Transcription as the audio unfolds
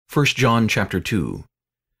1 John chapter 2.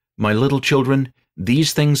 My little children,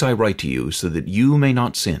 these things I write to you so that you may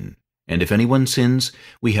not sin. And if anyone sins,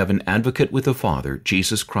 we have an advocate with the Father,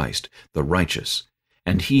 Jesus Christ, the righteous.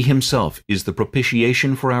 And he himself is the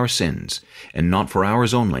propitiation for our sins, and not for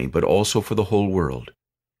ours only, but also for the whole world.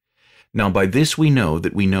 Now by this we know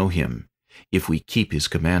that we know him, if we keep his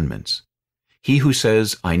commandments. He who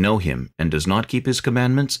says, I know him, and does not keep his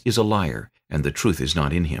commandments, is a liar, and the truth is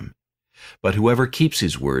not in him. But whoever keeps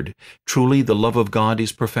his word, truly the love of God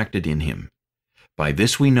is perfected in him. By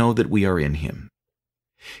this we know that we are in him.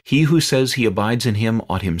 He who says he abides in him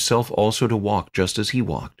ought himself also to walk just as he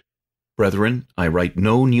walked. Brethren, I write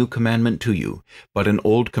no new commandment to you, but an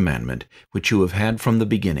old commandment, which you have had from the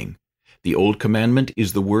beginning. The old commandment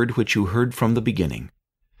is the word which you heard from the beginning.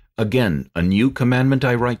 Again, a new commandment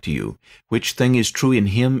I write to you, which thing is true in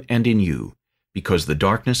him and in you, because the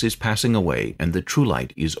darkness is passing away, and the true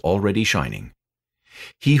light is already shining.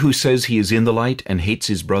 He who says he is in the light and hates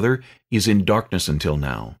his brother is in darkness until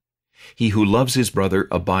now. He who loves his brother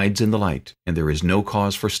abides in the light, and there is no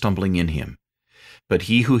cause for stumbling in him. But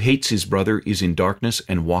he who hates his brother is in darkness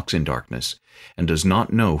and walks in darkness, and does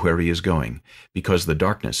not know where he is going, because the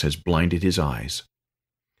darkness has blinded his eyes.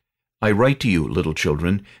 I write to you, little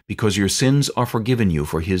children, because your sins are forgiven you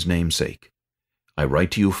for his name's sake. I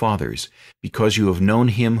write to you, fathers, because you have known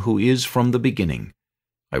him who is from the beginning.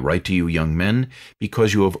 I write to you, young men,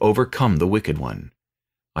 because you have overcome the wicked one.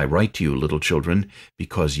 I write to you, little children,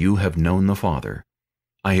 because you have known the Father.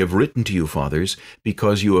 I have written to you, fathers,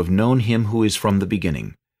 because you have known him who is from the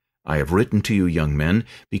beginning. I have written to you, young men,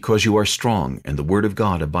 because you are strong, and the word of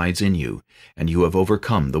God abides in you, and you have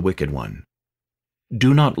overcome the wicked one.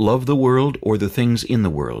 Do not love the world or the things in the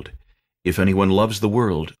world. If anyone loves the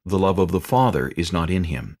world, the love of the Father is not in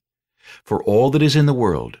him. For all that is in the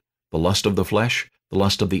world, the lust of the flesh, the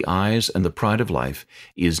lust of the eyes, and the pride of life,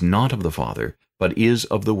 is not of the Father, but is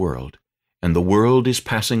of the world. And the world is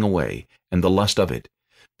passing away, and the lust of it,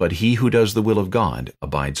 but he who does the will of God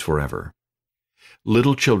abides forever.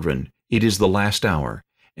 Little children, it is the last hour,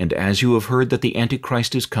 and as you have heard that the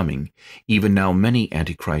Antichrist is coming, even now many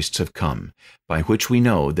Antichrists have come, by which we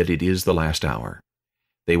know that it is the last hour.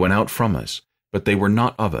 They went out from us, but they were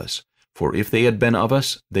not of us, for if they had been of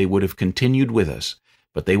us, they would have continued with us,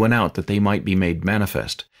 but they went out that they might be made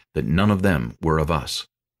manifest, that none of them were of us.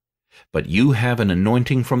 But you have an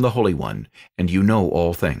anointing from the Holy One, and you know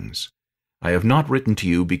all things. I have not written to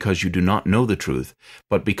you because you do not know the truth,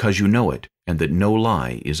 but because you know it, and that no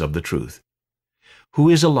lie is of the truth. Who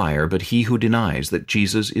is a liar but he who denies that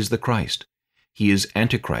Jesus is the Christ? He is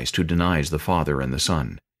Antichrist who denies the Father and the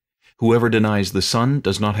Son. Whoever denies the Son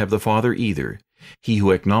does not have the Father either. He who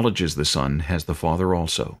acknowledges the Son has the Father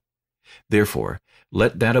also. Therefore,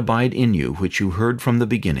 let that abide in you which you heard from the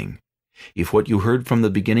beginning. If what you heard from the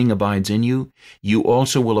beginning abides in you, you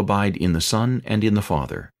also will abide in the Son and in the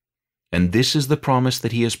Father. And this is the promise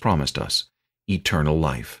that he has promised us, eternal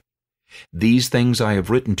life. These things I have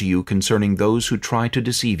written to you concerning those who try to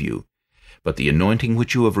deceive you. But the anointing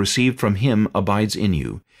which you have received from him abides in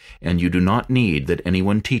you, and you do not need that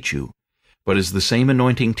anyone teach you. But as the same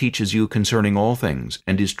anointing teaches you concerning all things,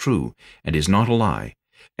 and is true, and is not a lie,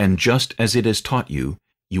 and just as it has taught you,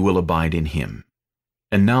 you will abide in him.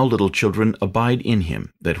 And now, little children, abide in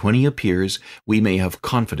him, that when he appears, we may have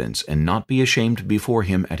confidence and not be ashamed before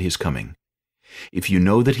him at his coming. If you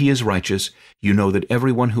know that he is righteous, you know that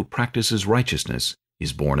everyone who practices righteousness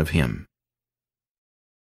is born of him.